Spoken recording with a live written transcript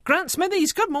Grant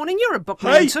Smithies, good morning. You're a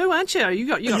bookman too, aren't you? You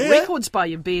got records by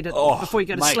your bed before you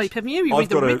go to sleep, haven't you? You read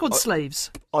the record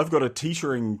sleeves. I've got a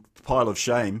teetering pile of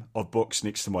shame of books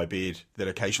next to my bed that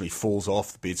occasionally falls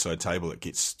off the bedside table. It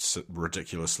gets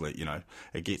ridiculously,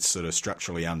 it gets sort of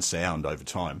structurally unsound over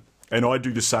time. And I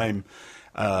do the same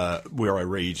where I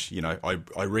read.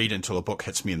 I read until a book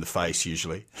hits me in the face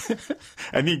usually,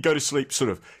 and then go to sleep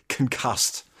sort of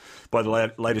concussed by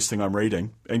the latest thing I'm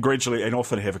reading, and gradually, and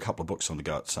often have a couple of books on the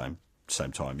go at the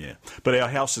same time, yeah. But our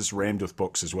house is rammed with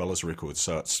books as well as records,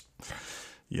 so it's,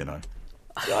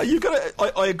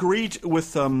 I agreed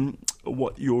with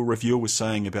what your reviewer was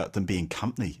saying about them being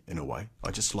company, in a way.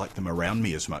 I just like them around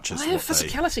me as much as they have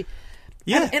physicality.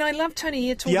 Yeah. And I love Tony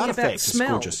here talking about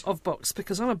smell of books,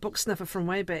 because I'm a book sniffer from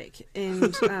way back. And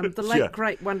the late,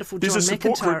 great, wonderful John McIntyre. There's a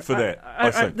support group for that, I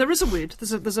think. There is a word.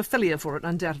 There's a philia for it,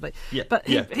 undoubtedly. Yeah. But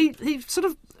he sort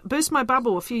of burst my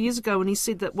bubble a few years ago when he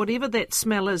said that whatever that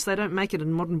smell is, they don't make it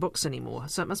in modern books anymore.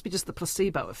 So it must be just the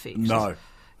placebo effect. No.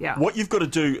 Yeah. What you've got to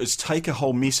do is take a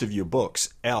whole mess of your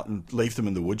books out and leave them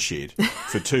in the woodshed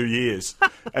for 2 years,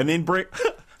 and then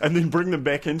bring them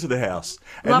back into the house,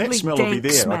 and lovely that smell will be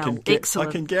there. Smell.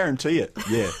 I can guarantee it.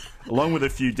 Yeah, along with a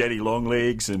few daddy long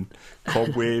legs and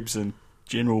cobwebs and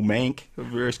general mank of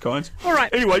various kinds. All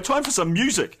right. Anyway, time for some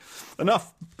music.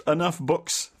 Enough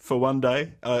books for one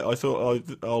day. I thought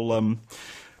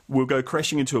we'll go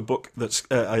crashing into a book that's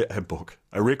a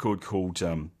record called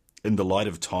 "In the Light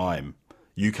of Time,"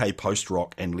 UK post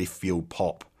rock and left field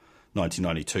pop,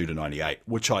 1992 to 98,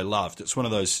 which I loved. It's one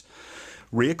of those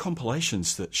rare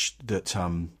compilations that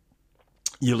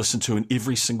you listen to and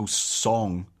every single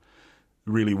song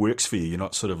really works for you. You're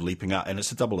not sort of leaping up, and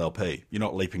it's a double LP. You're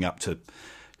not leaping up to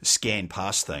scan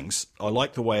past things. I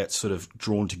like the way it's sort of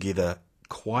drawn together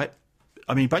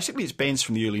basically it's bands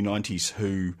from the early 90s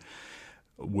who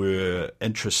were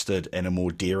interested in a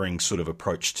more daring sort of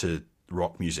approach to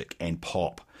rock music and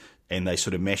pop, and they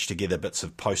sort of mashed together bits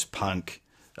of post-punk,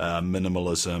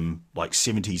 minimalism, like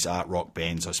 70s art rock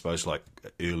bands, I suppose, like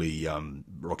early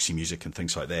Roxy Music and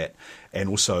things like that, and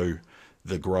also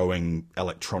the growing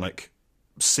electronic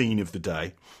scene of the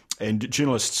day. And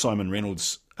journalist Simon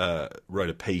Reynolds wrote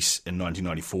a piece in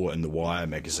 1994 in The Wire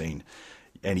magazine,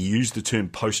 and he used the term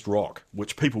post-rock,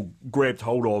 which people grabbed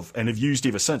hold of and have used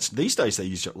ever since. These days they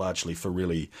use it largely for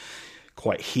really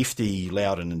quite hefty,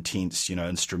 loud and intense,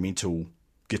 instrumental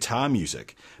guitar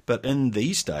music. But in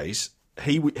these days,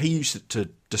 he used it to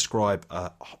describe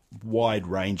a wide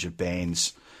range of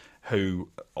bands who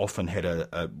often had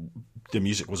the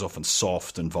music was often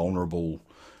soft and vulnerable,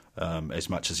 as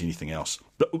much as anything else.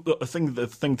 The thing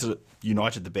that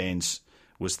united the bands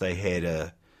was they had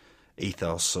a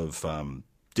ethos of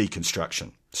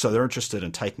deconstruction. So they're interested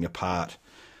in taking apart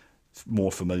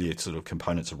more familiar sort of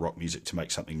components of rock music to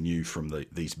make something new from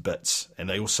these bits. And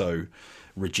they also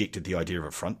rejected the idea of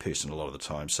a front person a lot of the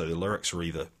time. So the lyrics were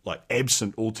either like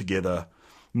absent altogether,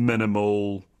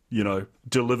 minimal,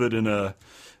 delivered in a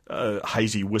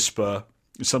hazy whisper.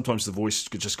 Sometimes the voice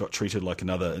just got treated like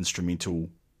another instrumental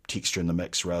texture in the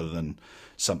mix rather than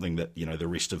something that, the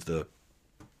rest of the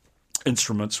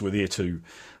instruments were there to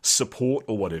support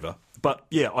or whatever. But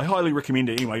yeah, I highly recommend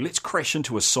it anyway. Let's crash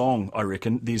into a song, I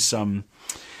reckon. There's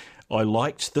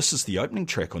this is the opening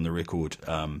track on the record.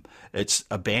 It's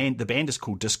a band, the band is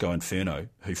called Disco Inferno,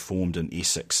 who formed in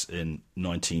Essex in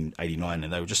 1989,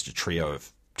 and they were just a trio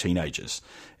of teenagers,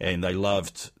 and they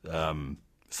loved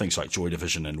things like Joy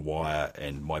Division and Wire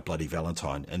and My Bloody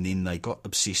Valentine, and then they got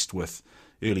obsessed with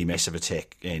early Massive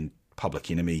Attack and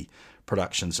Public Enemy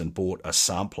productions and bought a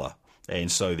sampler,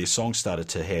 and so their songs started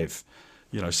to have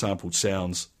sampled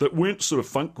sounds that weren't sort of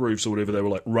funk grooves or whatever. They were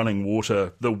like running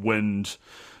water, the wind,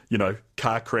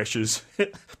 car crashes,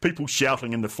 people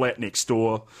shouting in the flat next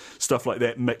door, stuff like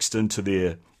that mixed into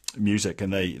their music.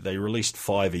 And they released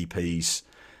 5 EPs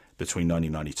between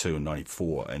 1992 and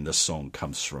 94, and this song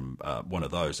comes from one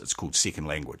of those. It's called Second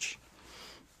Language.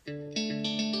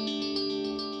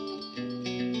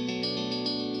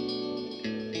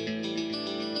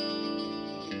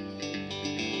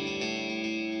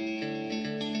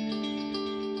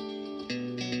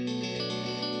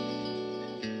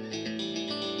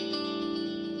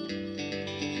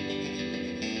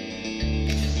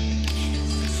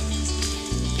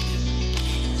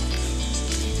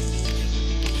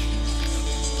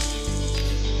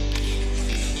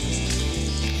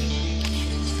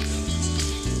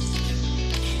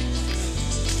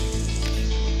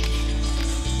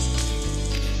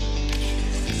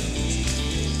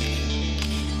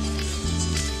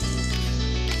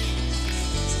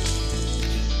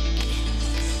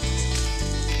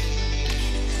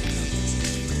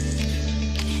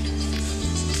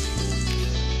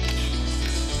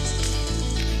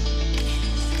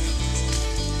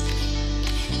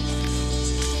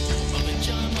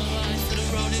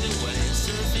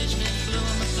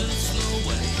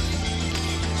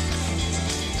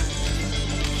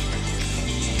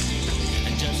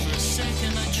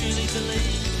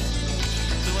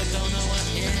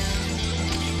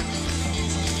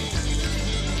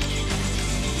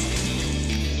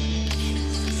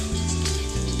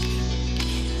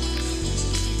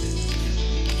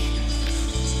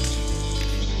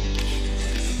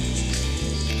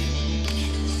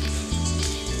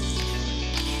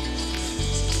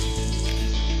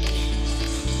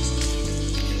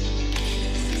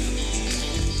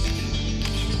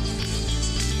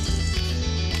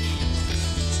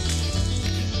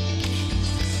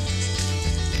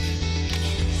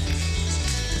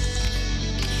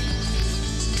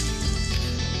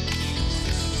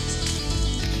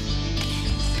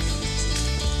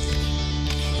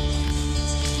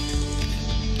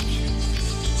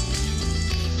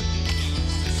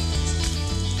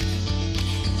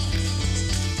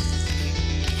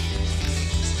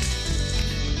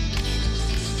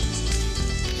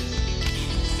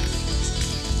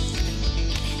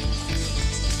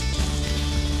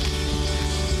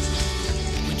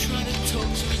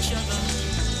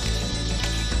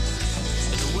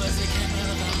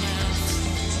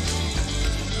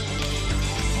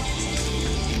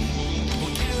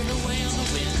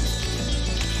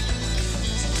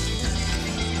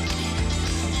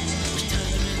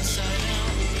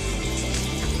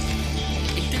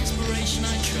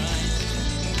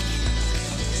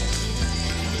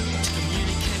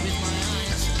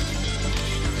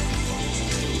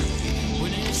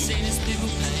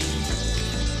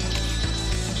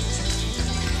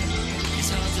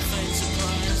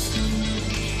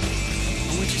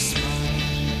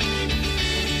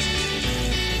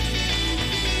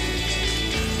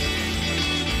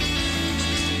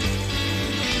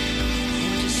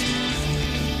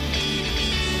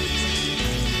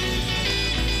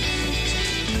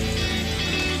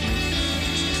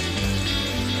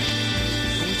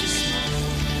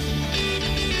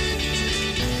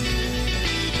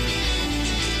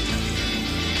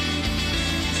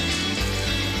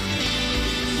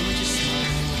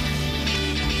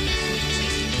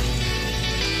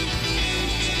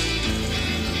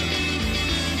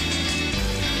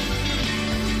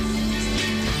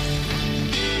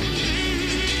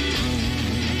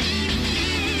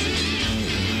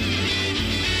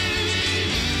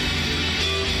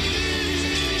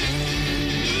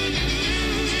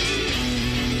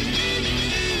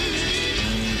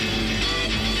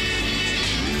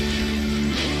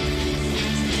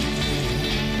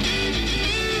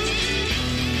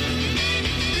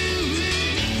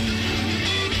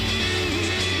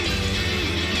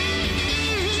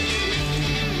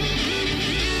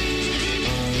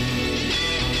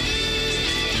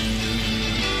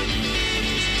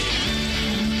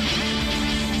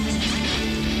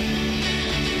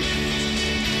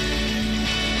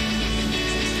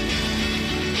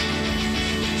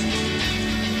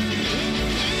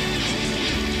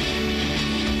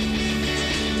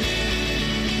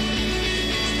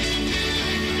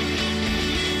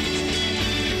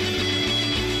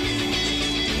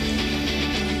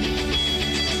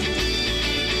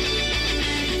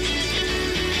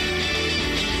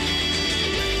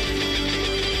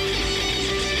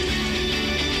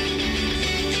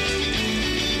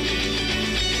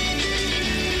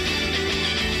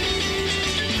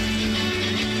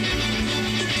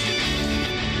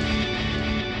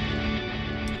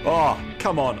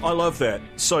 come on. I love that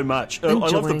so much. I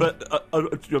love the bit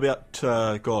about,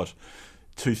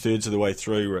 2/3 of the way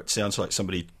through where it sounds like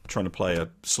somebody trying to play a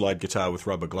slide guitar with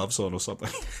rubber gloves on or something.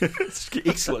 It's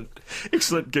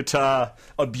excellent guitar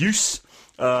abuse.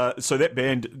 So that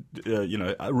band,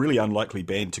 a really unlikely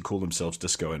band to call themselves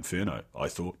Disco Inferno, I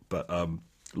thought, but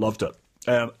loved it.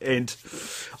 And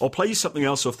I'll play you something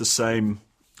else off the same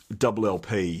double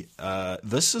LP.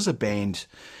 This is a band.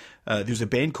 There was a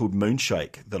band called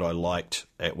Moonshake that I liked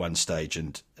at one stage,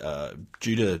 and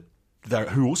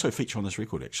who also feature on this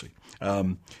record actually.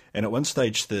 And at one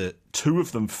stage, the two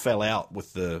of them fell out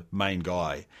with the main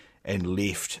guy and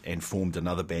left and formed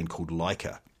another band called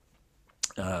Leica.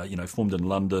 Formed in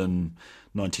London,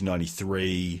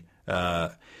 1993.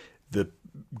 The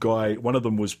guy, one of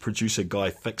them was producer Guy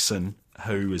Fixon,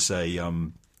 who is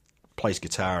plays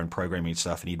guitar and programming and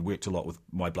stuff, and he'd worked a lot with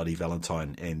My Bloody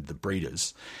Valentine and The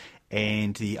Breeders.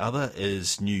 And the other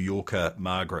is New Yorker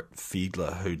Margaret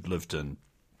Fiedler, who'd lived in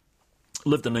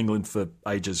England for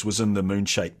ages, was in the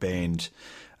Moonshake band,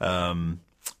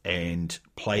 and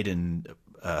played in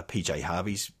PJ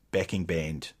Harvey's backing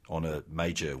band on a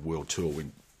major world tour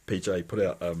when PJ put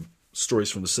out Stories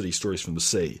from the City, Stories from the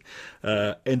Sea.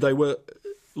 And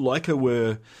Leica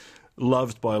were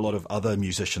loved by a lot of other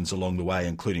musicians along the way,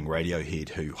 including Radiohead,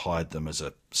 who hired them as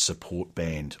a support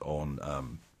band on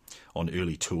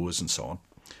early tours and so on.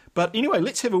 But anyway,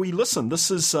 let's have a wee listen.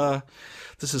 This is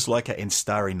Leica and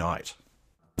Starry Night.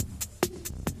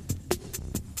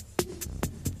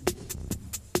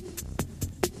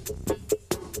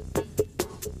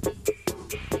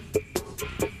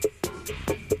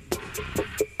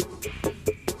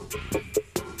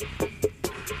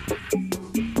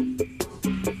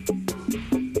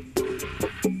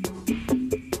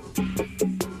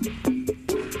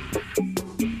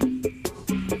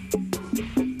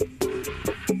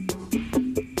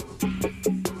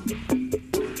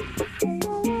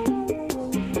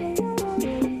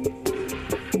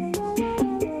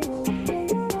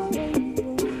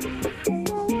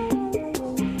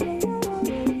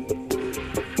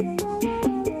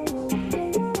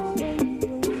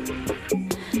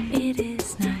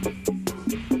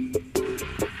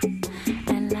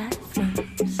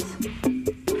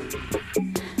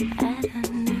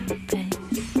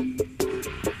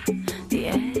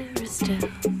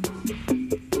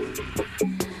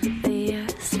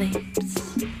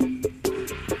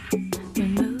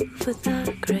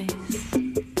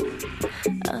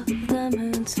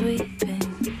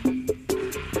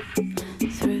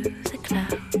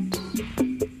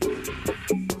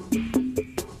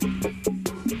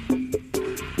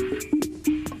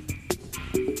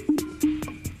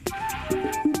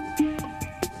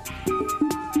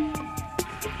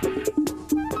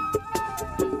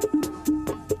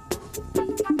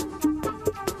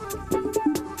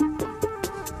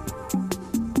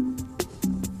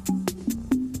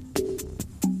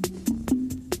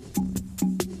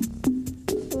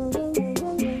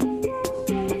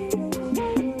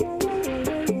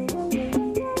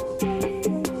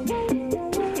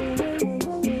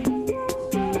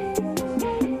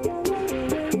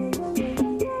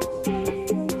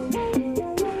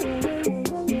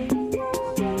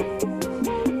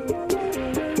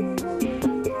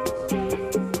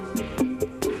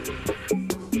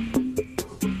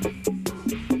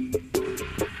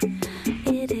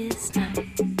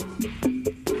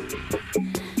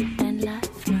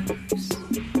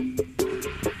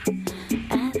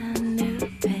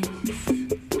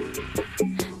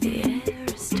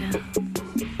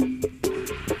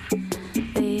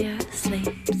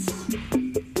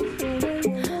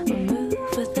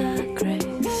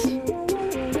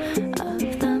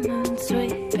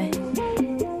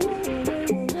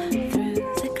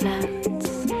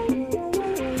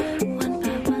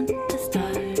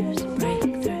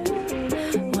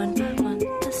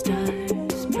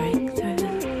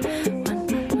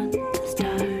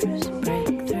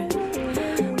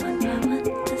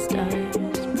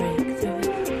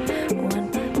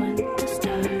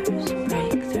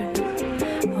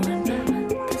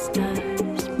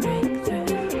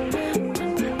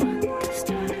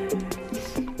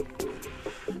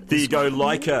 There you go,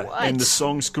 Leica, and the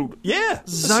song's called... Yeah.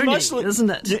 Zony, isn't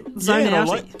it? Yeah,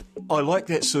 Zony. I like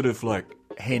that sort of like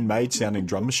handmade sounding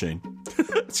drum machine.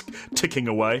 It's ticking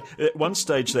away. At one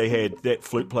stage they had that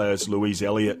flute player is Louise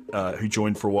Elliott, who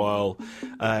joined for a while,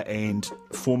 and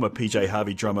former PJ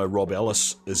Harvey drummer Rob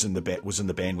Ellis was in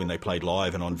the band when they played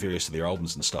live and on various of their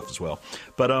albums and stuff as well.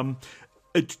 But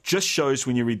it just shows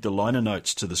when you read the liner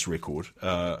notes to this record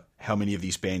how many of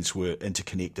these bands were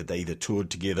interconnected. They either toured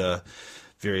together,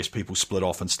 various people split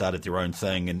off and started their own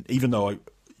thing, and even though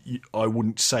I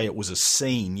wouldn't say it was a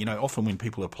scene. You know, often when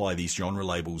people apply these genre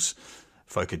labels,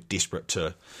 folk are desperate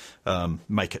to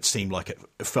make it seem like it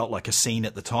felt like a scene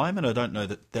at the time, and I don't know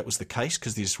that that was the case,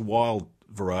 because there's wild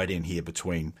variety in here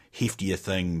between heftier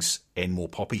things and more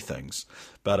poppy things.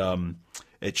 But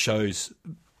it shows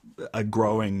a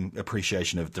growing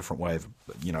appreciation of a different way of,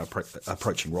 you know,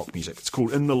 approaching rock music. It's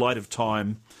called In the Light of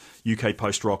Time, UK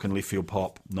post-rock and left field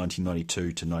pop,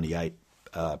 1992 to 98.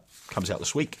 Comes out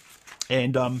this week.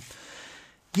 And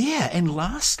and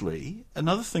lastly,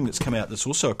 another thing that's come out that's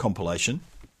also a compilation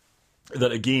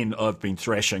that, again, I've been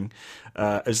thrashing,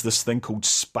 is this thing called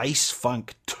Space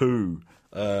Funk 2,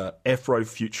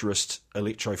 Afro-futurist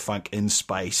electro-funk in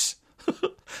space,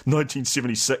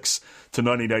 1976 to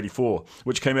 1984,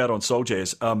 which came out on Soul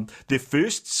Jazz. Their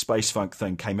first Space Funk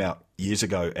thing came out years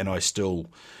ago, and I still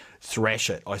thrash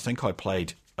it. I think I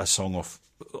played a song off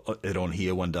it on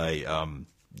here one day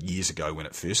years ago when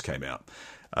it first came out,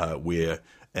 where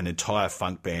an entire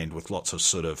funk band with lots of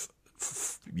sort of,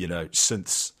 you know,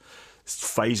 synths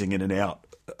phasing in and out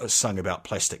sung about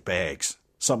plastic bags,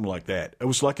 something like that. It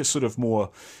was like a sort of more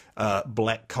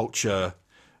black culture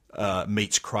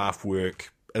meets Kraftwerk,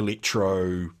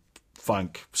 electro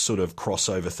funk sort of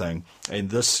crossover thing. And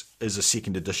this is a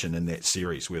second edition in that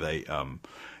series where they,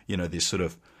 you know, there's sort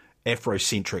of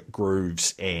Afrocentric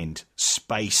grooves and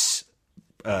space,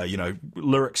 you know,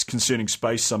 lyrics concerning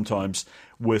space sometimes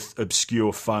with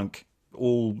obscure funk,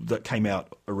 all that came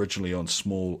out originally on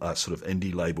small sort of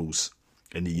indie labels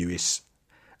in the US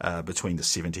between the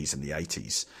 70s and the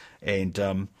 80s.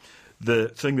 And the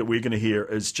thing that we're going to hear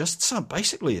is just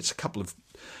basically it's a couple of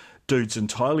dudes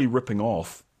entirely ripping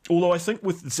off. Although I think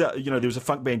with, you know, there was a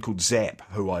funk band called Zap,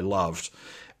 who I loved,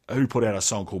 who put out a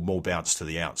song called More Bounce to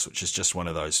the Ounce, which is just one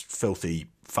of those filthy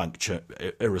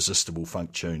irresistible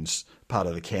funk tunes, part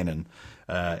of the canon.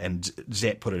 And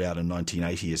Zap put it out in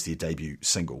 1980 as their debut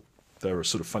single. They were a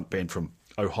sort of funk band from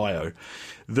Ohio.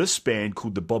 This band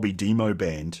called the Bobby Deemo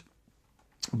Band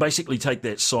basically take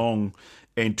that song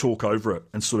and talk over it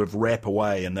and sort of rap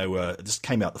away. And this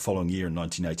came out the following year in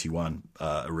 1981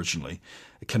 originally.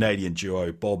 A Canadian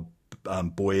duo, Bob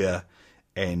Boyer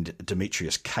and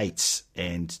Demetrius Cates.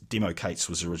 And Demo Cates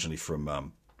was originally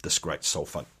from this great soul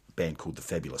funk band called the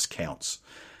Fabulous Counts,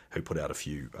 who put out a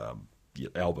few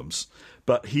albums.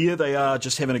 But here they are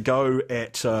just having a go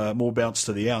at More Bounce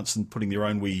to the Ounce and putting their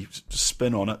own wee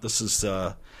spin on it. This is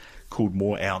called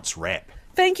More Ounce Rap.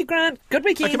 Thank you, Grant. Good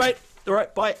weekend. Okay, mate. All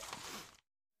right, bye.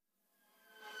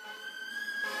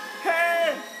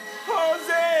 Hey,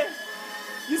 Jose!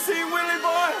 You see Willie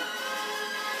boy?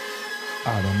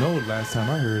 I don't know. Last time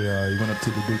I heard, he went up to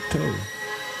the Big Toe.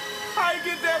 How you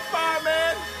get that far,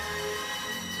 man?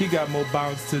 He got more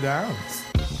bounce to the ounce.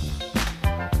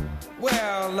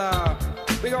 Well,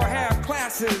 we're gonna have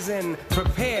classes in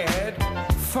prepared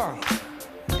funk.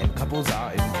 And couples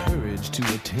are encouraged to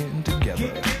attend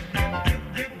together.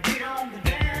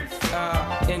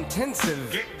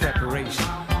 Intensive preparation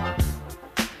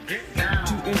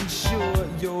to ensure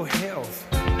your health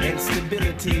and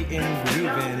stability in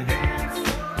grooving.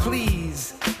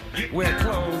 Please wear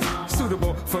clothes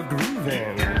suitable for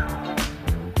grooving.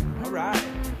 All right,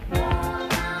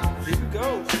 here we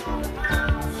go.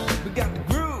 We got the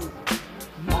groove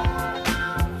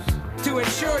to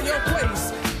ensure your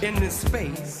place in this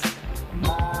space.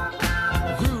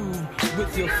 Groove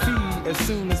with your feet as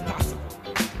soon as possible.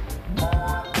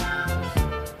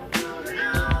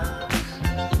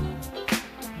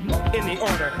 In the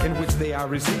order in which they are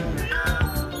received.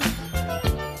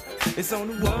 It's on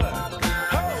the one.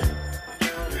 Ho!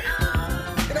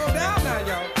 Get on down now,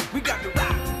 y'all. We got the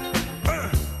rock.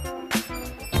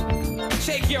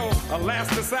 Shake your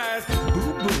elasticized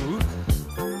boo-boo.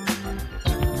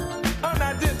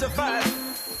 Unidentified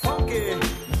funky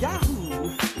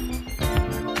yahoo.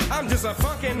 I'm just a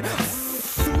funkin'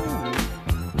 fool.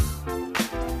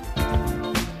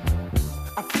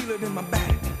 I feel it in my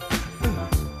back.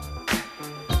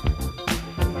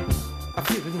 I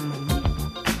feel it in my knee.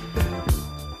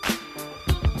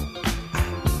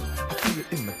 I feel it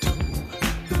in my toe.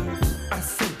 I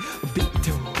say big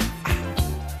toe.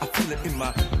 I feel it in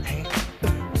my hand.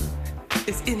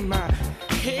 It's in my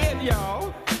head,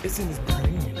 y'all. It's in his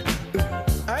brain.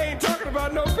 I ain't talking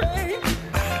about no pain.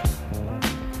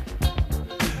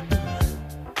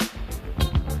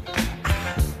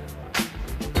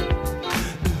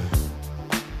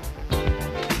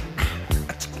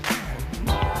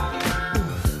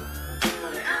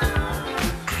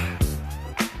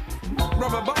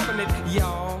 Rubber bombing it,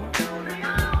 y'all.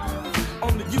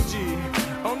 On the UG,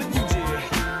 on the UG.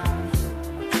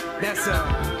 That's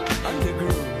under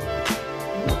groove.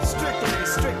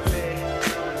 Strictly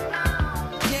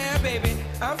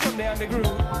I'm from down the groove.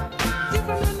 You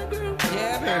from down the groove?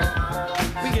 Yeah,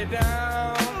 baby. We get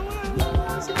down.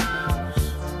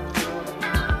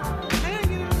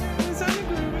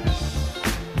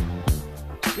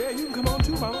 Yeah, you can come on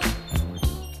too, mama.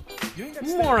 You ain't got to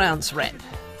stay. More ounce rap.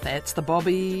 That's the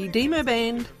Bobby Deemo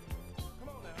Band.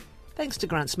 Thanks to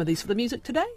Grant Smithies for the music today.